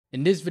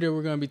In this video,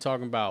 we're going to be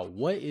talking about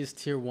what is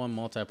Tier 1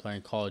 multiplayer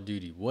in Call of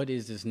Duty. What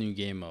is this new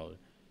game mode?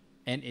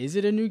 And is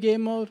it a new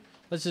game mode?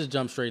 Let's just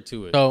jump straight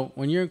to it. So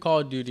when you're in Call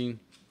of Duty,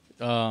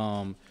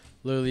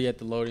 literally at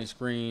the loading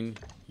screen,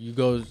 you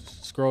go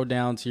scroll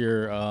down to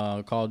your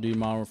Call of Duty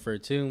Modern Warfare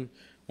 2.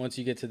 Once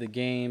you get to the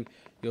game,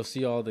 you'll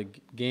see all the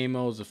game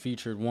modes, the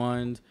featured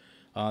ones.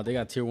 They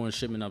got Tier 1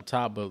 shipment up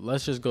top, but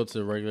let's just go to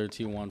the regular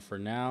Tier 1 for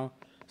now.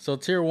 So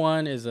Tier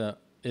 1 is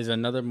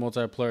another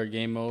multiplayer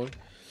game mode.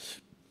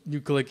 You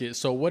click it.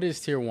 So what is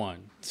Tier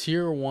 1?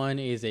 Tier 1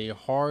 is a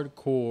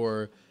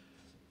hardcore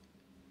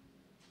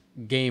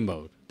game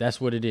mode.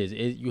 That's what it is.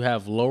 You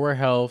have lower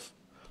health,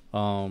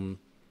 no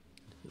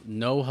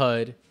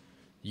HUD.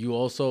 You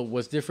also,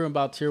 what's different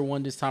about Tier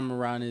 1 this time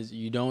around is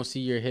you don't see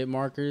your hit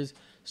markers.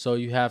 So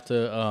you have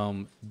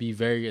to be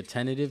very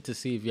attentive to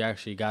see if you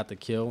actually got the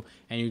kill.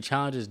 And your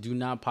challenges do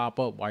not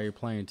pop up while you're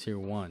playing Tier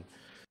 1.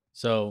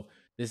 So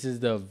this is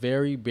the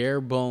very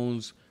bare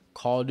bones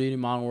Call of Duty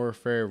Modern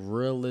Warfare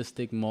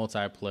realistic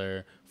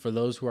multiplayer for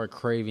those who are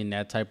craving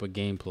that type of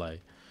gameplay.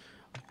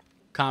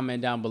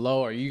 Comment down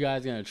below. Are you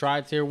guys gonna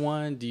try Tier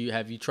 1?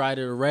 Have you tried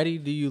it already?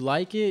 Do you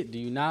like it? Do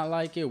you not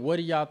like it? What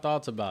are y'all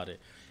thoughts about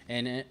it?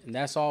 And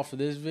that's all for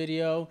this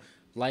video.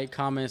 Like,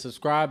 comment,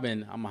 subscribe,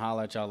 and I'm gonna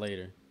holler at y'all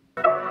later.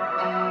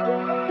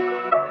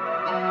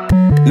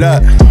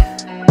 Look,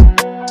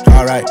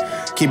 alright.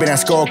 Keeping that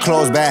score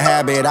close, bad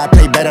habit. I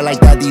play better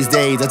like that these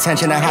days.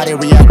 Attention to how they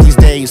react these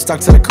days. Stuck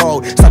to the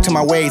code, stuck to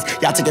my ways.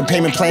 Y'all taking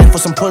payment plan for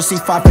some pussy.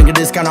 5-finger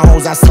discount on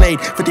hoes I slayed.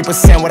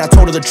 50% what I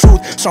told her the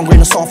truth. So I'm green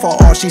and soft for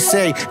all she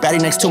say.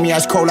 Baddie next to me,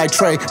 ice cold like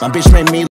Trey. My bitch made me